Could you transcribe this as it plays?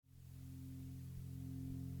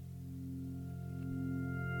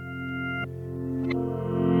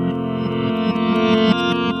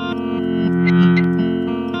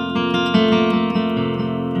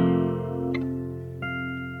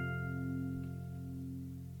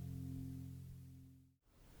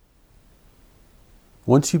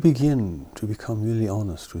Once you begin to become really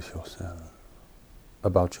honest with yourself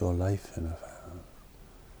about your life and affairs,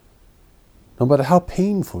 no matter how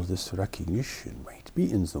painful this recognition might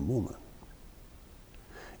be in the moment,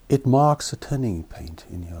 it marks a turning point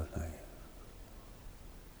in your life.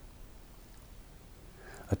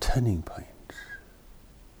 A turning point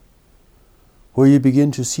where you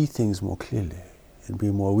begin to see things more clearly and be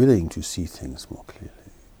more willing to see things more clearly.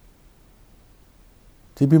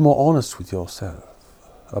 To be more honest with yourself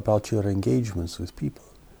about your engagements with people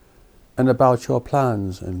and about your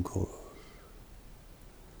plans and goals.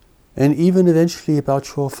 And even eventually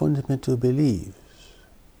about your fundamental beliefs,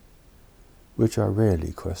 which are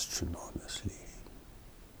rarely questioned honestly.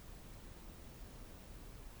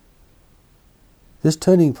 This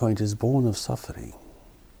turning point is born of suffering.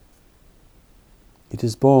 It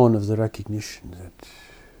is born of the recognition that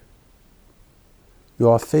you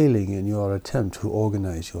are failing in your attempt to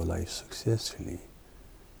organize your life successfully,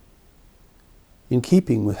 in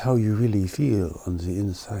keeping with how you really feel on the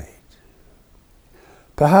inside.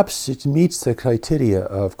 Perhaps it meets the criteria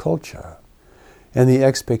of culture and the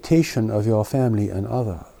expectation of your family and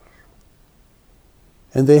others,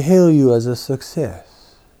 and they hail you as a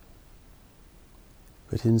success,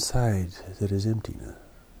 but inside there is emptiness.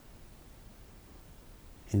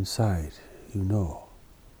 Inside, you know,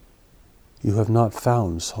 you have not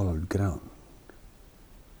found solid ground.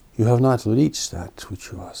 You have not reached that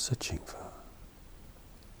which you are searching for.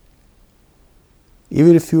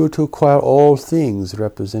 Even if you were to acquire all things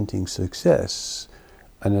representing success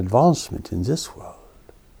and advancement in this world,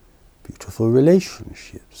 beautiful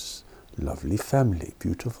relationships, lovely family,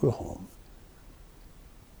 beautiful home,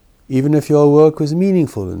 even if your work was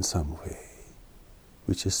meaningful in some way,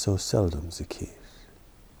 which is so seldom the case,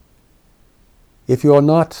 if you are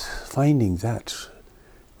not finding that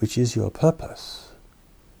which is your purpose,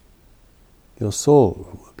 your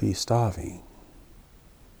soul will be starving.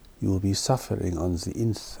 You will be suffering on the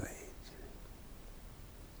inside.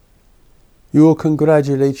 You will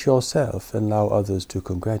congratulate yourself and allow others to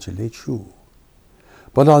congratulate you.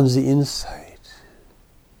 But on the inside,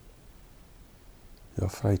 you're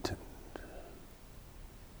frightened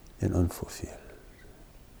and unfulfilled.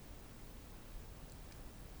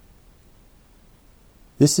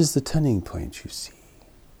 This is the turning point, you see.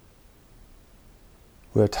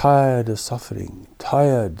 We're tired of suffering,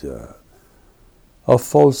 tired of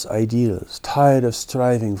false ideals, tired of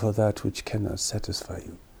striving for that which cannot satisfy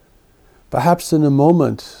you. Perhaps in a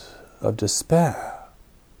moment of despair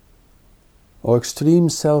or extreme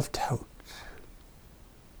self-doubt,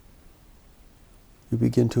 you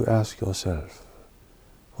begin to ask yourself,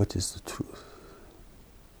 what is the truth?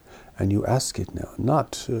 And you ask it now,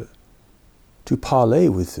 not to parley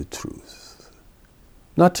with the truth,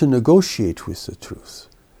 not to negotiate with the truth,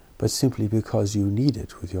 but simply because you need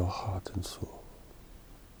it with your heart and soul.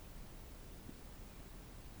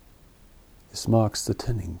 This marks the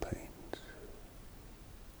turning point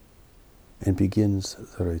and begins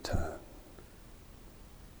the return.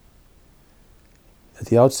 At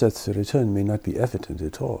the outset, the return may not be evident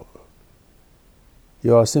at all.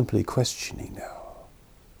 You are simply questioning now.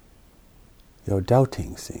 You're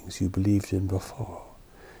doubting things you believed in before.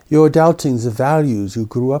 You're doubting the values you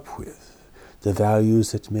grew up with, the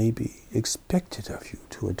values that may be expected of you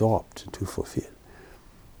to adopt and to fulfill.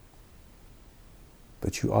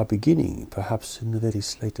 But you are beginning, perhaps in the very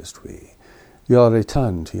slightest way, your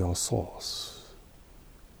return to your source,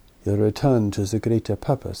 your return to the greater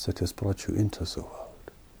purpose that has brought you into the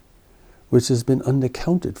world, which has been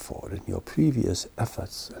unaccounted for in your previous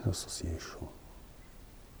efforts and association.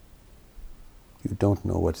 You don't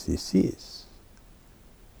know what this is,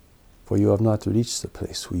 for you have not reached the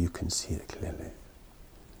place where you can see it clearly.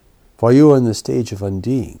 For you are in the stage of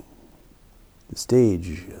undoing, the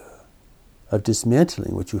stage of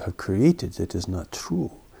dismantling what you have created that is not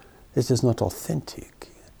true, that is not authentic,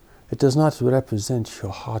 it does not represent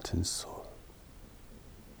your heart and soul.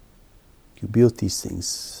 You built these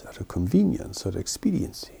things out of convenience or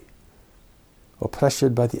expediency, or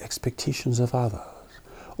pressured by the expectations of others,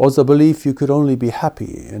 or the belief you could only be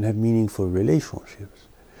happy and have meaningful relationships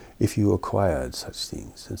if you acquired such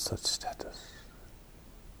things and such status.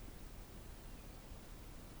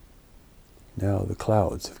 Now the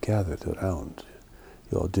clouds have gathered around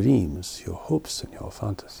your dreams, your hopes, and your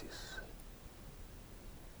fantasies.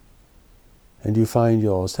 And you find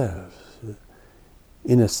yourself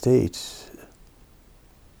in a state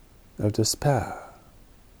of despair,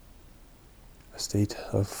 a state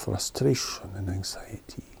of frustration and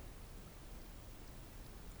anxiety.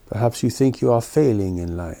 Perhaps you think you are failing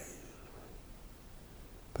in life,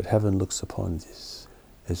 but heaven looks upon this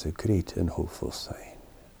as a great and hopeful sign.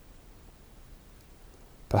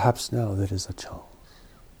 Perhaps now there is a chance,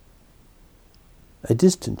 a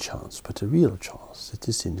distant chance, but a real chance that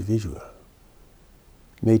this individual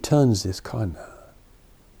may turn this corner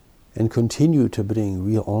and continue to bring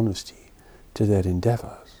real honesty to their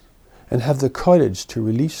endeavors and have the courage to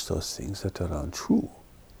release those things that are untrue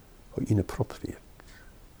or inappropriate.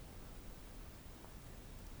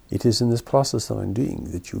 It is in this process of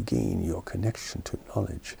undoing that you gain your connection to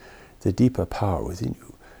knowledge, the deeper power within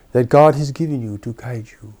you that God has given you to guide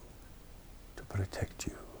you, to protect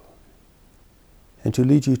you, and to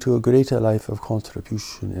lead you to a greater life of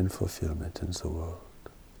contribution and fulfillment in the world.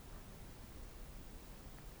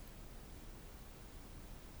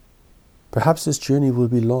 Perhaps this journey will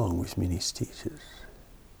be long with many stages.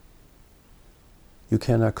 You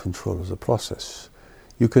cannot control the process.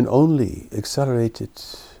 You can only accelerate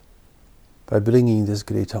it by bringing this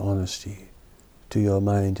greater honesty to your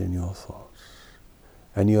mind and your thoughts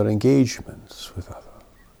and your engagements with others.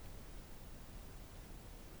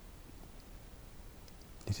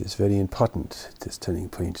 It is very important at this turning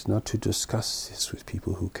point not to discuss this with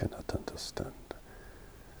people who cannot understand.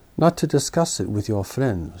 Not to discuss it with your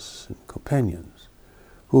friends and companions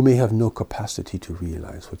who may have no capacity to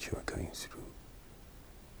realize what you are going through.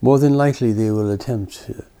 More than likely they will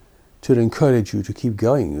attempt to encourage you to keep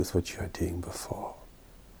going with what you are doing before,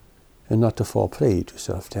 and not to fall prey to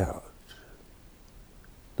self-doubt,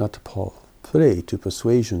 not to fall prey to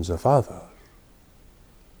persuasions of others.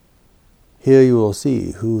 Here you will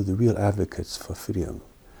see who the real advocates for freedom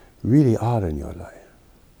really are in your life.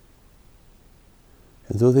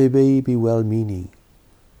 And though they may be well-meaning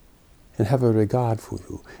and have a regard for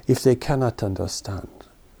you, if they cannot understand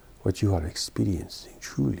what you are experiencing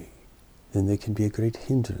truly, then they can be a great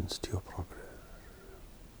hindrance to your progress.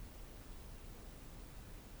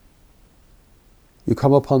 You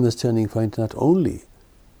come upon this turning point not only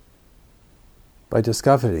by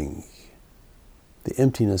discovering the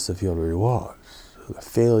emptiness of your rewards, the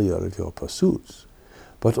failure of your pursuits,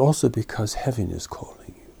 but also because heaven is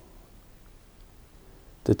calling you.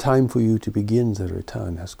 The time for you to begin the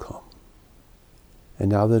return has come.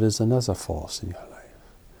 And now there is another force in your life,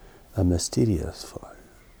 a mysterious force.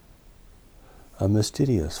 A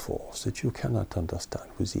mysterious force that you cannot understand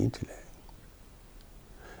with the intellect.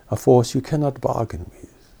 A force you cannot bargain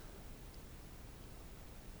with.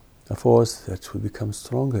 A force that will become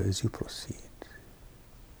stronger as you proceed.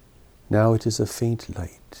 Now it is a faint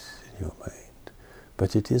light in your mind,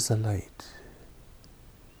 but it is a light.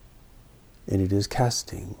 And it is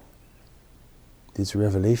casting this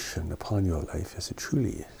revelation upon your life as it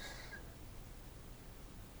truly is.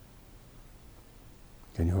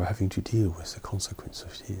 And you are having to deal with the consequence of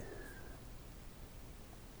this.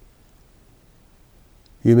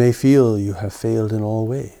 You may feel you have failed in all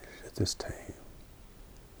ways at this time,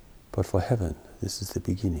 but for heaven, this is the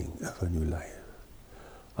beginning of a new life.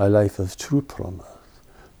 A life of true promise,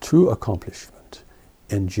 true accomplishment,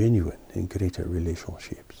 and genuine and greater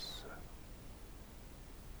relationships.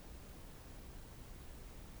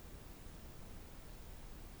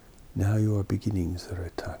 Now you are beginning the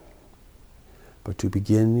return. But to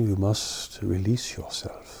begin, you must release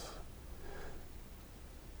yourself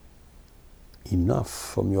enough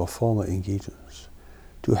from your former engagements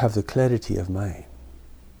to have the clarity of mind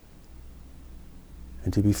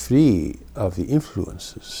and to be free of the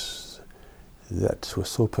influences that were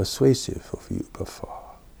so persuasive of you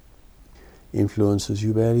before. Influences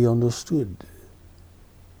you barely understood,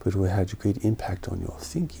 but who had a great impact on your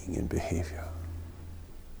thinking and behavior.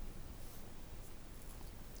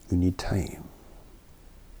 You need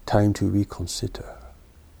time to reconsider,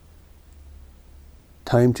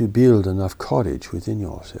 time to build enough courage within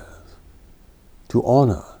yourself to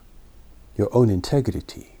honor your own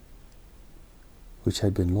integrity, which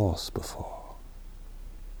had been lost before,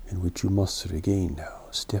 and which you must regain now,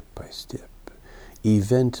 step by step,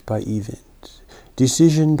 event by event,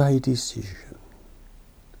 decision by decision.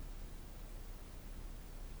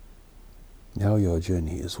 Now your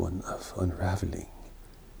journey is one of unraveling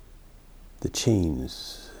the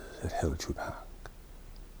chains that held you back,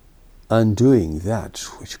 undoing that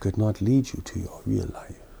which could not lead you to your real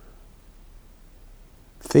life,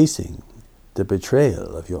 facing the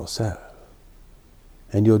betrayal of yourself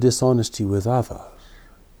and your dishonesty with others,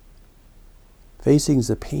 facing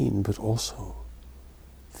the pain but also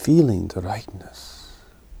feeling the rightness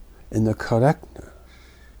and the correctness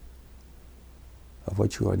of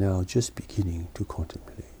what you are now just beginning to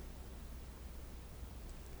contemplate.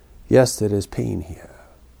 Yes, there is pain here,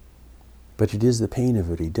 but it is the pain of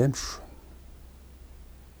a redemption.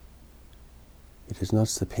 It is not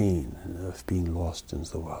the pain of being lost in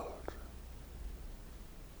the world,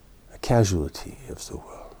 a casualty of the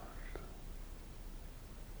world,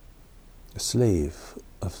 a slave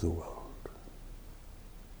of the world.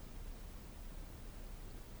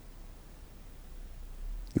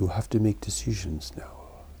 You have to make decisions now,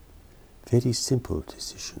 very simple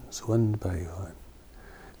decisions, one by one.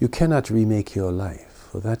 You cannot remake your life,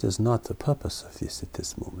 for that is not the purpose of this at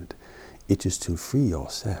this moment. It is to free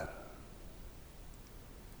yourself.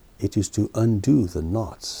 It is to undo the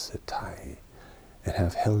knots that tie and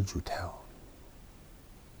have held you down.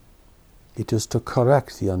 It is to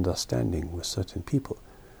correct the understanding with certain people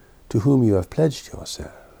to whom you have pledged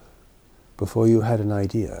yourself before you had an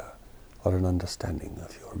idea or an understanding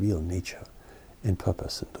of your real nature and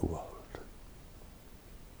purpose in the world.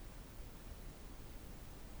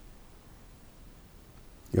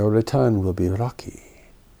 Your return will be rocky.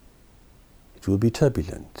 It will be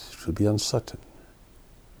turbulent. It will be uncertain.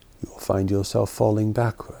 You will find yourself falling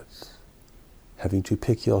backwards, having to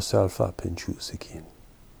pick yourself up and choose again.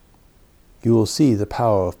 You will see the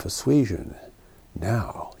power of persuasion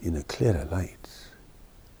now in a clearer light.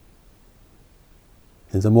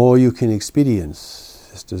 And the more you can experience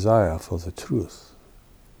this desire for the truth,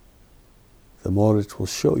 the more it will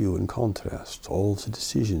show you in contrast all the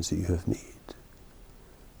decisions that you have made,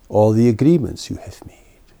 all the agreements you have made,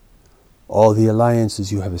 all the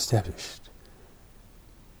alliances you have established.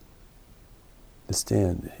 They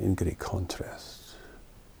stand in great contrast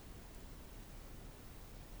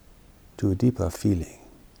to a deeper feeling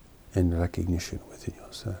and recognition within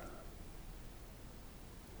yourself.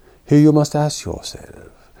 Here you must ask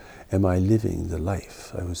yourself, am I living the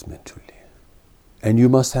life I was meant to live? And you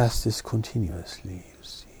must ask this continuously, you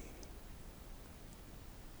see.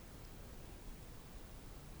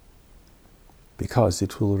 Because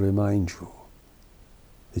it will remind you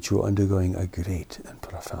that you are undergoing a great and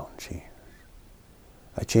profound change.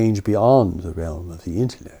 A change beyond the realm of the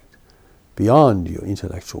intellect, beyond your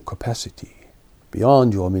intellectual capacity,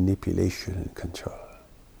 beyond your manipulation and control.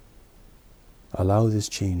 Allow this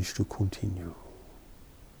change to continue.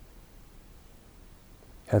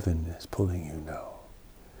 Heaven is pulling you now.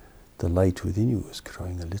 The light within you is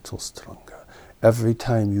growing a little stronger every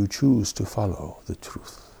time you choose to follow the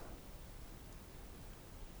truth.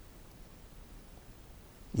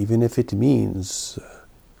 Even if it means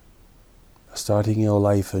starting your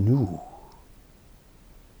life anew,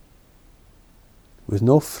 with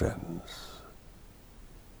no friends,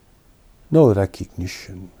 no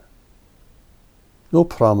recognition, no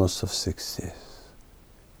promise of success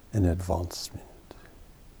and advancement.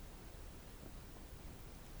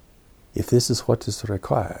 If this is what is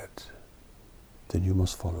required, then you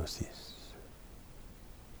must follow this.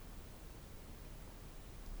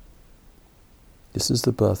 This is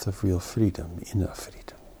the birth of real freedom, inner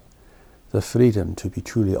freedom. The freedom to be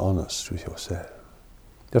truly honest with yourself.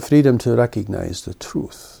 The freedom to recognize the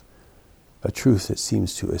truth, a truth that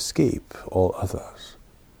seems to escape all others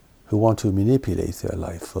who want to manipulate their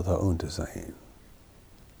life for their own design.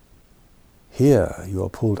 Here you are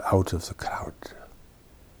pulled out of the crowd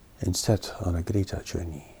and set on a greater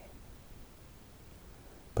journey.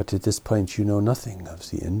 But at this point you know nothing of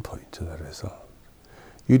the end point to the result.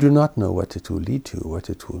 You do not know what it will lead to, what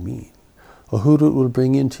it will mean, or who it will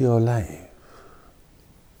bring into your life.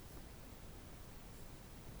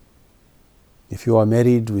 If you are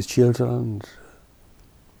married with children,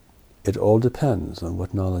 it all depends on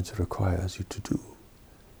what knowledge requires you to do.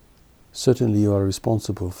 Certainly you are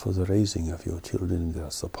responsible for the raising of your children and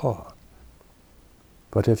their support.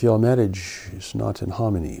 But if your marriage is not in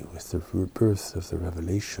harmony with the birth of the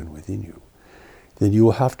revelation within you, then you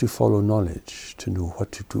will have to follow knowledge to know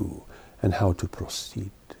what to do and how to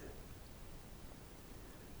proceed.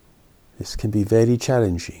 This can be very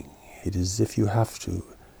challenging. It is as if you have to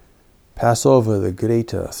pass over the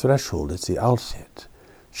greater threshold at the outset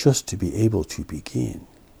just to be able to begin.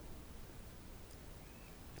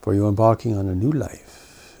 For you're embarking on a new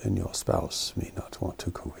life, and your spouse may not want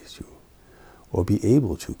to go with you, or be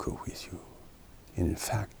able to go with you. And in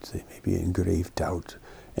fact, they may be in grave doubt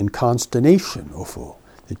and consternation over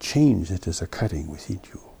the change that is occurring within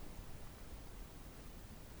you.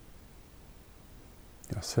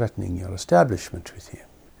 You're threatening your establishment with him.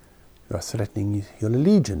 You're threatening your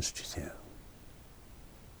allegiance to him.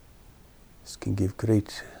 This can give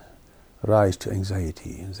great rise to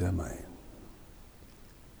anxiety in their mind.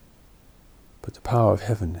 But the power of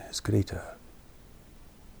heaven is greater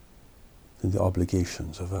than the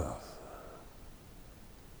obligations of earth.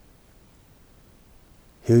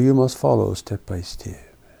 Here you must follow step by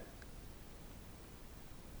step.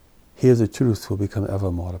 Here the truth will become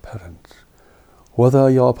ever more apparent. whether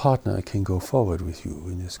your partner can go forward with you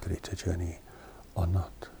in this greater journey or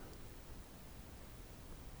not.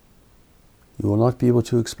 You will not be able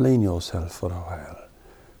to explain yourself for a while,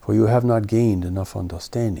 for you have not gained enough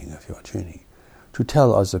understanding of your journey to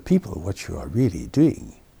tell other people what you are really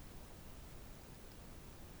doing.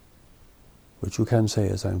 What you can say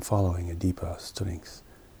is, I'm following a deeper strength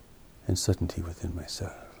and certainty within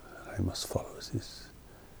myself. I must follow this.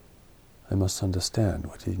 I must understand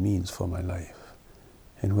what it means for my life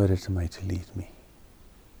and where it might lead me.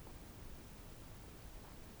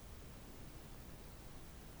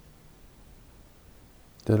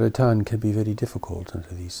 The return can be very difficult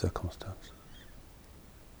under these circumstances.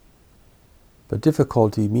 But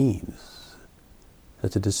difficulty means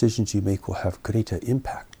that the decisions you make will have greater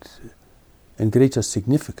impact and greater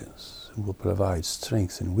significance, and will provide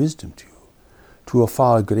strength and wisdom to you to a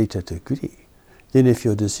far greater degree than if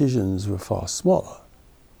your decisions were far smaller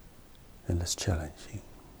and less challenging.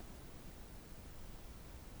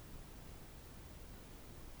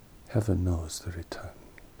 Heaven knows the return.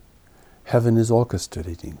 Heaven is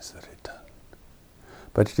orchestrating the return.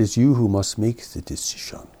 But it is you who must make the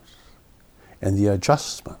decisions and the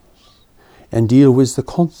adjustments and deal with the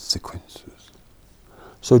consequences.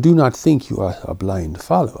 So do not think you are a blind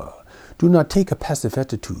follower. Do not take a passive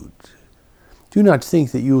attitude. Do not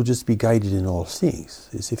think that you will just be guided in all things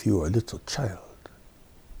as if you were a little child.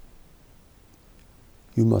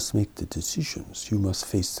 You must make the decisions. You must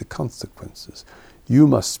face the consequences. You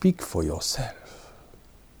must speak for yourself.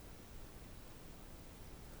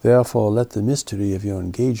 Therefore, let the mystery of your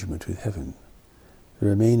engagement with heaven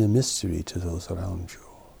remain a mystery to those around you.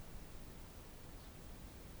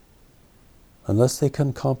 Unless they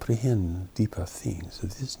can comprehend deeper things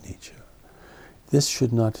of this nature, this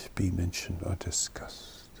should not be mentioned or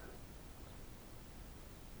discussed.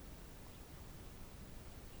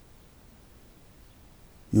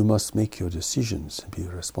 You must make your decisions and be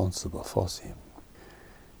responsible for them.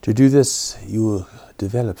 To do this, you will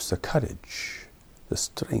develop the courage, the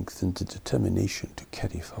strength, and the determination to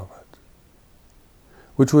carry forward,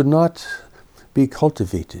 which would not be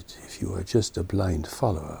cultivated if you were just a blind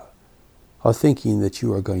follower, or thinking that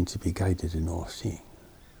you are going to be guided in all things.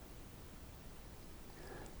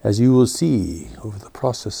 As you will see over the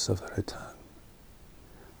process of the return,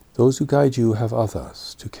 those who guide you have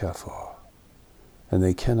others to care for, and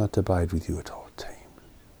they cannot abide with you at all times.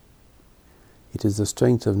 It is the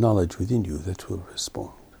strength of knowledge within you that will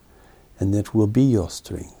respond, and that will be your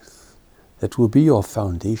strength, that will be your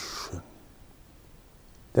foundation,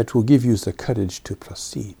 that will give you the courage to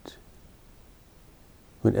proceed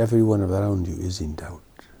when everyone around you is in doubt.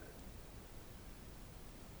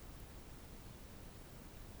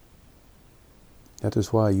 That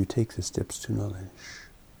is why you take the steps to knowledge.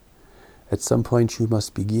 At some point you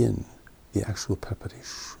must begin the actual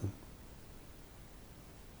preparation,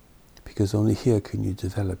 because only here can you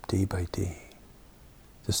develop day by day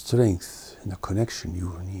the strength and the connection you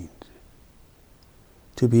will need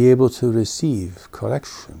to be able to receive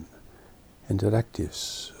correction and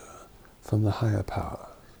directives from the higher powers,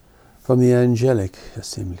 from the angelic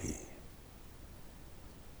assembly.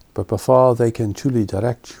 But before they can truly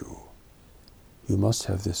direct you, you must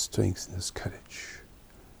have this strength and this courage.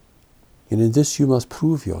 And in this you must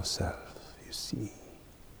prove yourself, you see.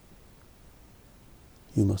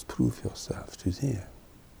 You must prove yourself to them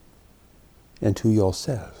and to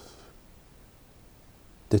yourself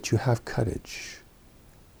that you have courage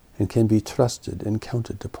and can be trusted and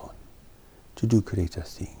counted upon to do greater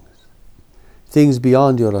things. Things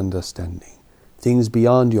beyond your understanding, things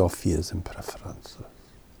beyond your fears and preferences.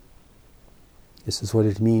 This is what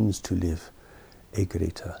it means to live a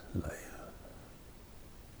greater life.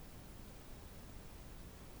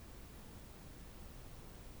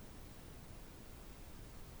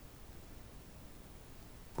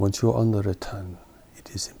 Once you're on the return,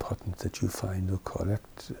 it is important that you find the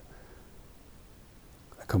correct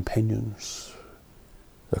companions,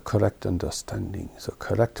 the correct understanding, the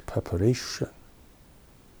correct preparation,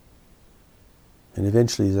 and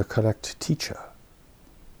eventually the correct teacher.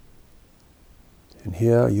 And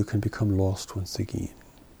here you can become lost once again.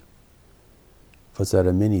 For there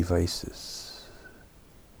are many vices,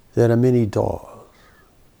 there are many doors,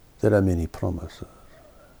 there are many promises.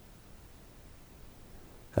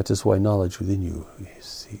 That is why knowledge within you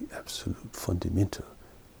is the absolute fundamental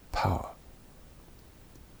power.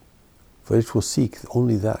 For it will seek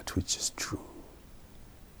only that which is true,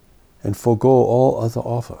 and forego all other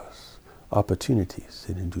offers, opportunities,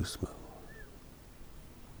 and inducements.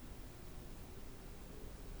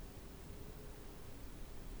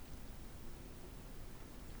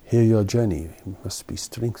 Here your journey must be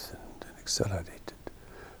strengthened and accelerated,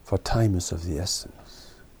 for time is of the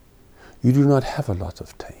essence. You do not have a lot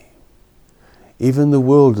of time. Even the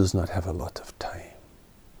world does not have a lot of time.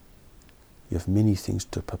 You have many things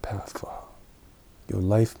to prepare for. Your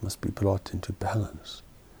life must be brought into balance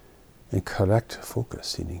and correct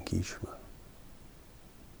focus in engagement.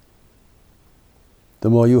 The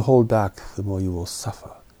more you hold back, the more you will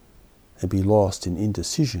suffer and be lost in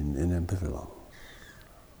indecision and ambivalence.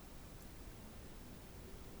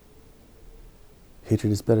 It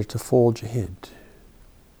is better to forge ahead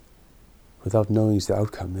without knowing the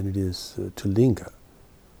outcome than it is to linger,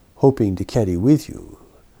 hoping to carry with you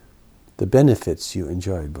the benefits you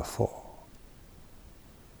enjoyed before.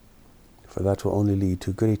 For that will only lead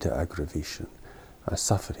to greater aggravation,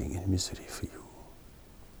 suffering and misery for you,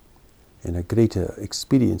 and a greater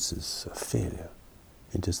experiences of failure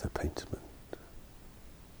and disappointment.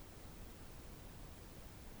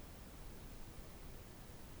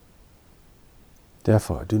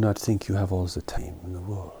 Therefore, do not think you have all the time in the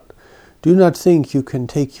world. Do not think you can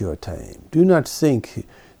take your time. Do not think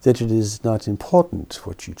that it is not important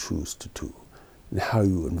what you choose to do and how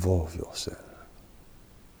you involve yourself.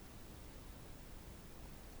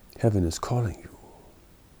 Heaven is calling you.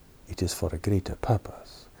 It is for a greater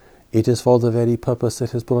purpose. It is for the very purpose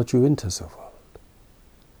that has brought you into the world.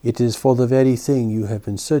 It is for the very thing you have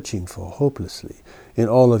been searching for hopelessly in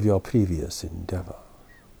all of your previous endeavors.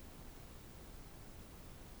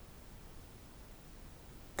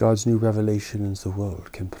 God's new revelation in the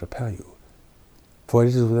world can prepare you, for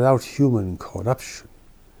it is without human corruption.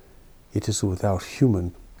 It is without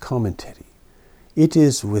human commentary. It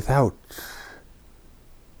is without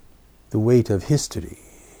the weight of history,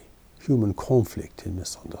 human conflict and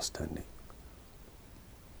misunderstanding.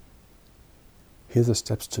 Here the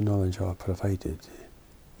steps to knowledge are provided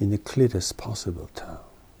in the clearest possible terms.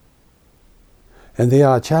 And they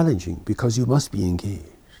are challenging because you must be engaged.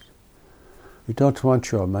 You don't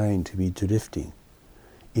want your mind to be drifting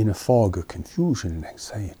in a fog of confusion and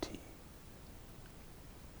anxiety.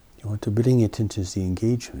 You want to bring it into the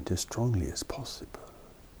engagement as strongly as possible.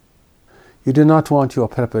 You do not want your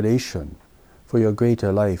preparation for your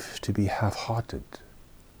greater life to be half-hearted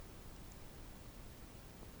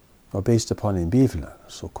or based upon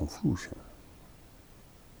ambivalence or confusion.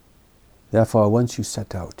 Therefore, once you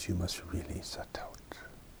set out, you must really set out.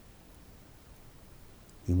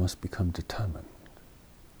 You must become determined.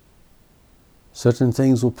 Certain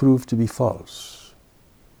things will prove to be false.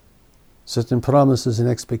 Certain promises and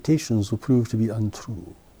expectations will prove to be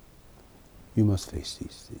untrue. You must face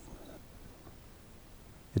these things.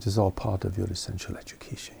 It is all part of your essential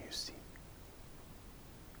education, you see.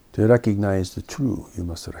 To recognize the true, you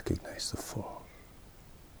must recognize the false.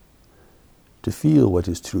 To feel what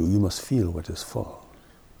is true, you must feel what is false.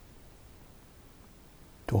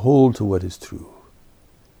 To hold to what is true,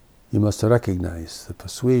 you must recognize the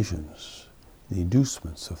persuasions, the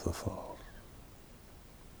inducements of the false.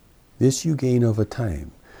 This you gain over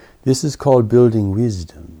time. This is called building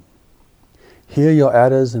wisdom. Here your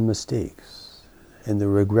errors and mistakes and the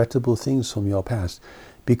regrettable things from your past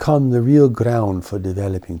become the real ground for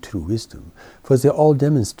developing true wisdom, for they all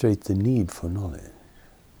demonstrate the need for knowledge.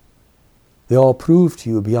 They all prove to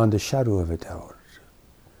you beyond a shadow of a doubt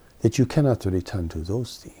that you cannot return to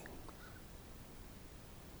those things.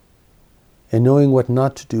 And knowing what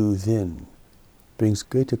not to do then brings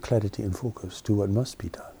greater clarity and focus to what must be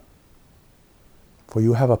done. For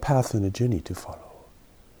you have a path and a journey to follow.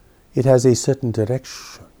 It has a certain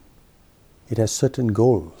direction. It has certain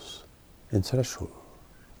goals and thresholds.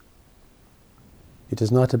 It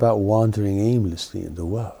is not about wandering aimlessly in the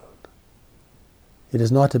world. It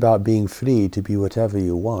is not about being free to be whatever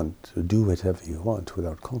you want, or do whatever you want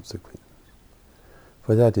without consequence.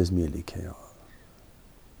 For that is merely chaos.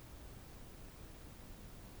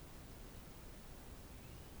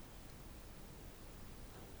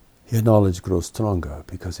 Your knowledge grows stronger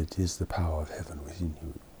because it is the power of heaven within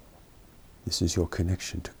you. This is your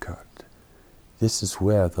connection to God. This is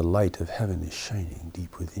where the light of heaven is shining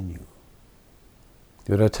deep within you.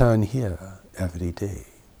 You return here every day,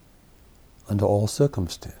 under all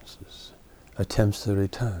circumstances, attempts to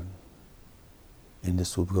return, and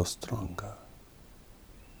this will grow stronger,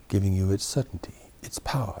 giving you its certainty, its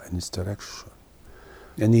power, and its direction,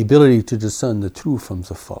 and the ability to discern the true from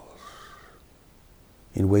the false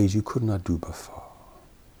in ways you could not do before.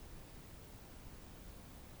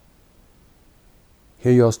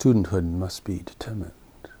 Here your studenthood must be determined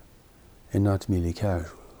and not merely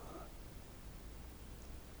casual.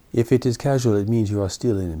 If it is casual, it means you are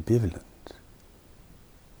still ambivalent.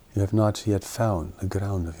 You have not yet found the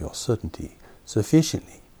ground of your certainty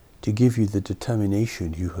sufficiently to give you the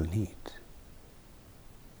determination you will need.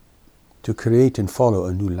 to create and follow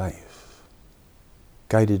a new life,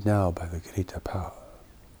 guided now by the greater power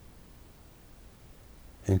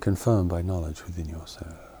and confirmed by knowledge within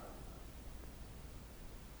yourself.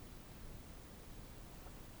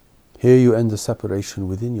 Here you end the separation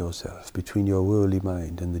within yourself between your worldly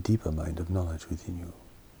mind and the deeper mind of knowledge within you.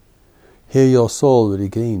 Here your soul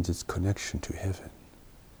regains its connection to heaven.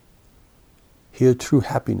 Here true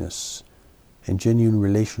happiness and genuine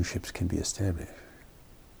relationships can be established.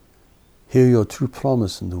 Here your true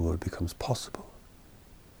promise in the world becomes possible,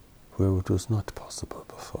 where it was not possible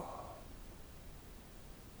before.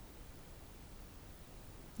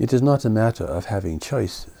 It is not a matter of having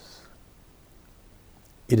choices.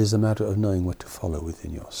 It is a matter of knowing what to follow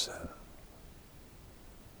within yourself.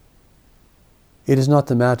 It is not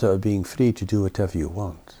the matter of being free to do whatever you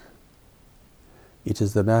want. It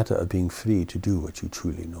is the matter of being free to do what you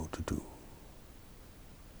truly know to do.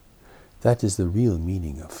 That is the real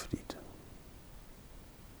meaning of freedom.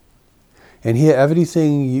 And here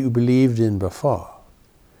everything you believed in before,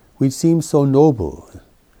 which seemed so noble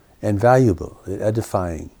and valuable and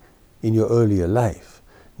edifying in your earlier life,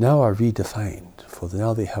 now are redefined, for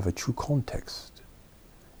now they have a true context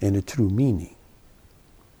and a true meaning.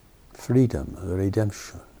 Freedom,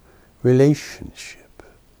 redemption, relationship,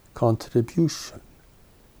 contribution,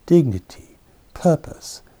 dignity,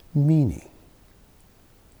 purpose, meaning,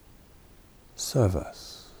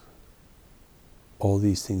 service. All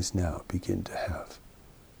these things now begin to have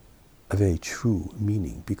a very true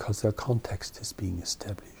meaning because their context is being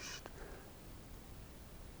established.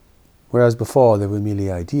 Whereas before they were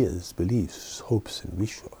merely ideas, beliefs, hopes and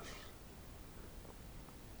wishes.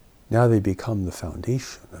 Now they become the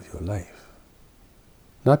foundation of your life,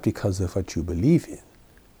 not because of what you believe in,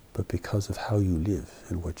 but because of how you live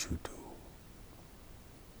and what you do.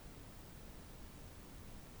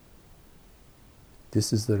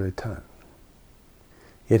 This is the return.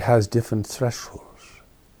 It has different thresholds,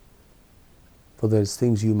 for there's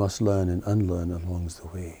things you must learn and unlearn along the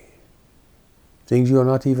way, things you are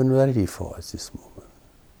not even ready for at this moment.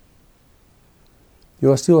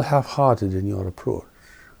 You are still half-hearted in your approach.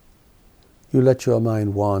 You let your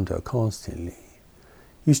mind wander constantly.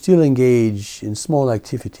 You still engage in small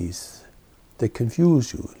activities that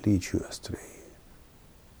confuse you, lead you astray.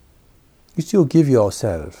 You still give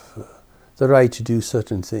yourself the right to do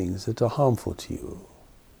certain things that are harmful to you,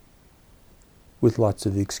 with lots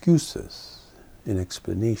of excuses and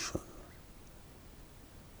explanation.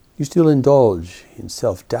 You still indulge in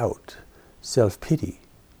self-doubt, self-pity,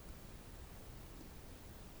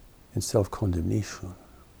 and self-condemnation.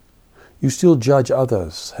 You still judge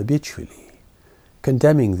others habitually,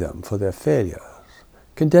 condemning them for their failures,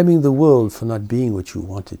 condemning the world for not being what you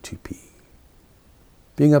want it to be,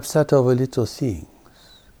 being upset over little things,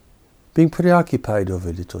 being preoccupied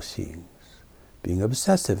over little things, being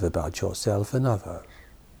obsessive about yourself and others.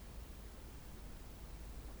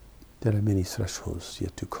 There are many thresholds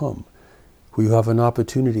yet to come where you have an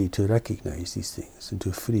opportunity to recognize these things and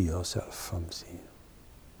to free yourself from them.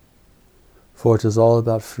 For it is all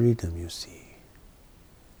about freedom, you see.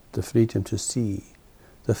 The freedom to see,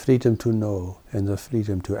 the freedom to know, and the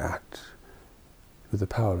freedom to act with the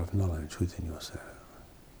power of knowledge within yourself.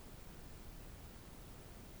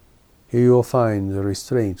 Here you will find the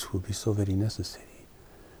restraints will be so very necessary,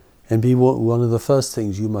 and be one of the first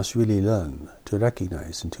things you must really learn to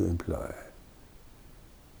recognize and to employ.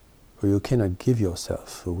 For you cannot give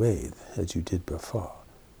yourself away as you did before.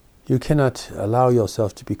 You cannot allow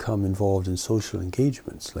yourself to become involved in social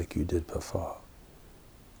engagements like you did before.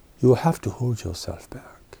 You will have to hold yourself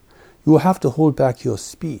back. You will have to hold back your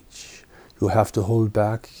speech. You will have to hold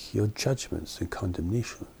back your judgments and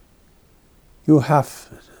condemnation. You will have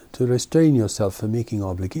to restrain yourself from making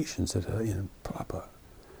obligations that are improper.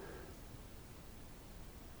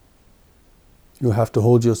 You have to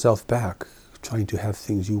hold yourself back trying to have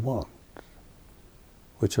things you want,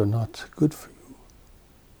 which are not good for you,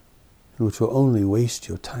 and which will only waste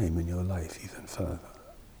your time and your life even further.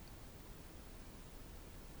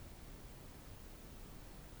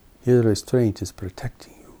 Here restraint is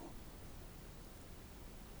protecting you.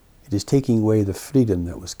 It is taking away the freedom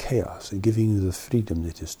that was chaos and giving you the freedom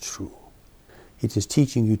that is true. It is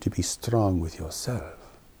teaching you to be strong with yourself,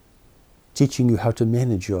 teaching you how to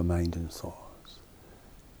manage your mind and thoughts,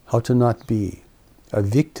 how to not be a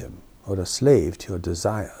victim or a slave to your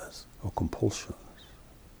desires or compulsions.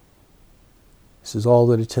 This is all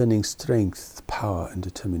the returning strength, power, and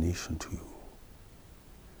determination to you,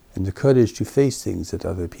 and the courage to face things that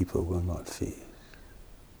other people will not face,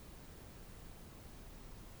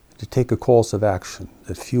 to take a course of action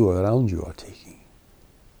that few around you are taking,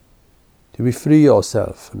 to to free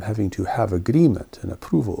yourself from having to have agreement and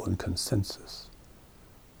approval and consensus.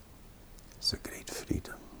 It's a great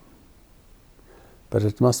freedom. But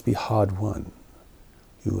it must be hard won.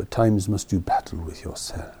 You at times must do battle with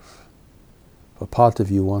yourself. For part of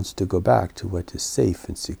you wants to go back to what is safe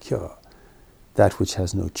and secure, that which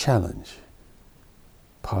has no challenge.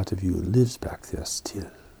 Part of you lives back there still.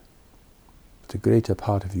 But the greater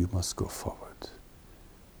part of you must go forward.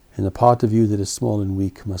 And the part of you that is small and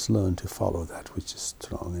weak must learn to follow that which is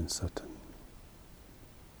strong and certain.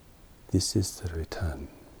 This is the return.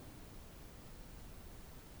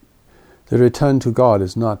 The return to God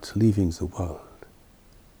is not leaving the world.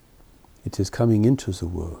 It is coming into the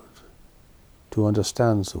world, to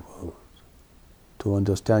understand the world, to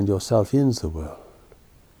understand yourself in the world,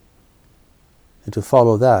 and to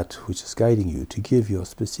follow that which is guiding you, to give your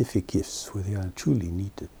specific gifts where they are truly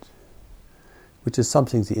needed, which is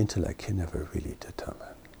something the intellect can never really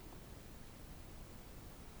determine.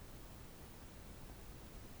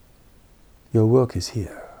 Your work is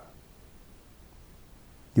here.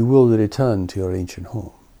 You will return to your ancient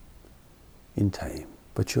home in time,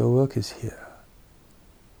 but your work is here.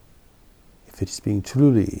 If it is being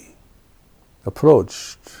truly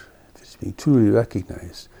approached, if it is being truly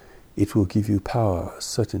recognized, it will give you power,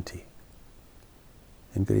 certainty,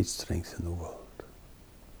 and great strength in the world.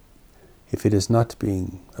 If it is not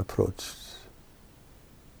being approached,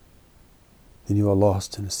 then you are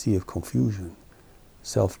lost in a sea of confusion,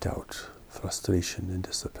 self-doubt, frustration, and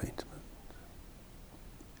disappointment.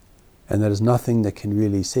 And there is nothing that can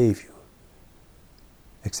really save you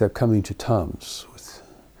except coming to terms with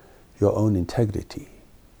your own integrity,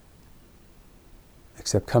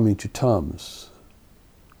 except coming to terms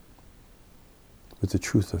with the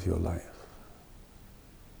truth of your life,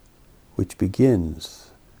 which begins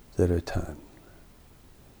the return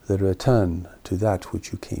to that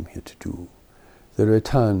which you came here to do, the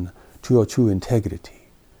return to your true integrity,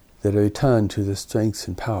 the return to the strength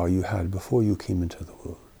and power you had before you came into the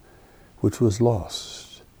world, which was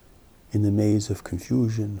lost in the maze of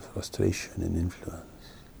confusion, frustration, and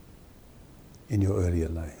influence in your earlier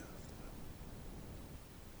life.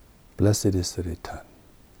 Blessed is the return,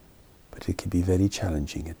 but it can be very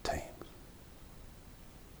challenging at times.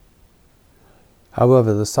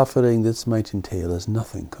 However, the suffering this might entail is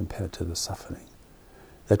nothing compared to the suffering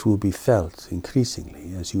that will be felt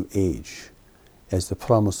increasingly as you age, as the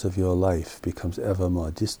promise of your life becomes ever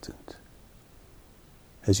more distant,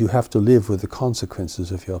 as you have to live with the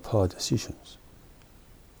consequences of your poor decisions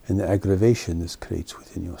and the aggravation this creates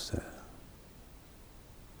within yourself.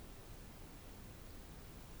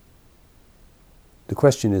 The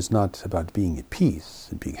question is not about being at peace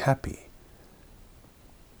and being happy.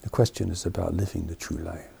 The question is about living the true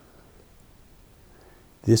life.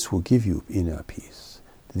 This will give you inner peace.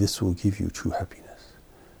 This will give you true happiness.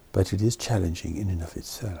 But it is challenging in and of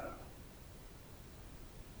itself.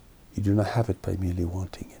 You do not have it by merely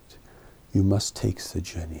wanting it. You must take the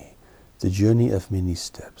journey of many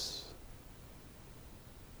steps.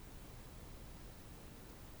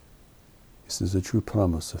 This is the true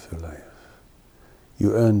promise of your life.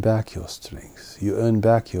 You earn back your strength. You earn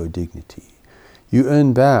back your dignity. You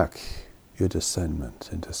earn back your discernment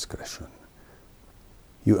and discretion.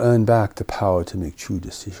 You earn back the power to make true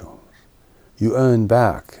decisions. You earn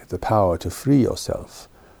back the power to free yourself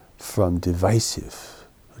from divisive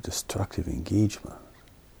destructive engagement.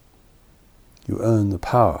 You earn the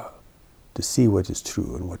power to see what is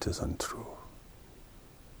true and what is untrue.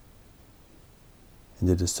 And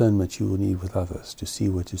the discernment you will need with others to see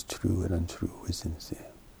what is true and untrue within them.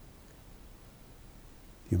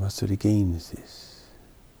 You must regain this.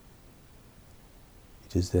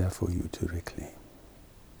 It is there for you to reclaim.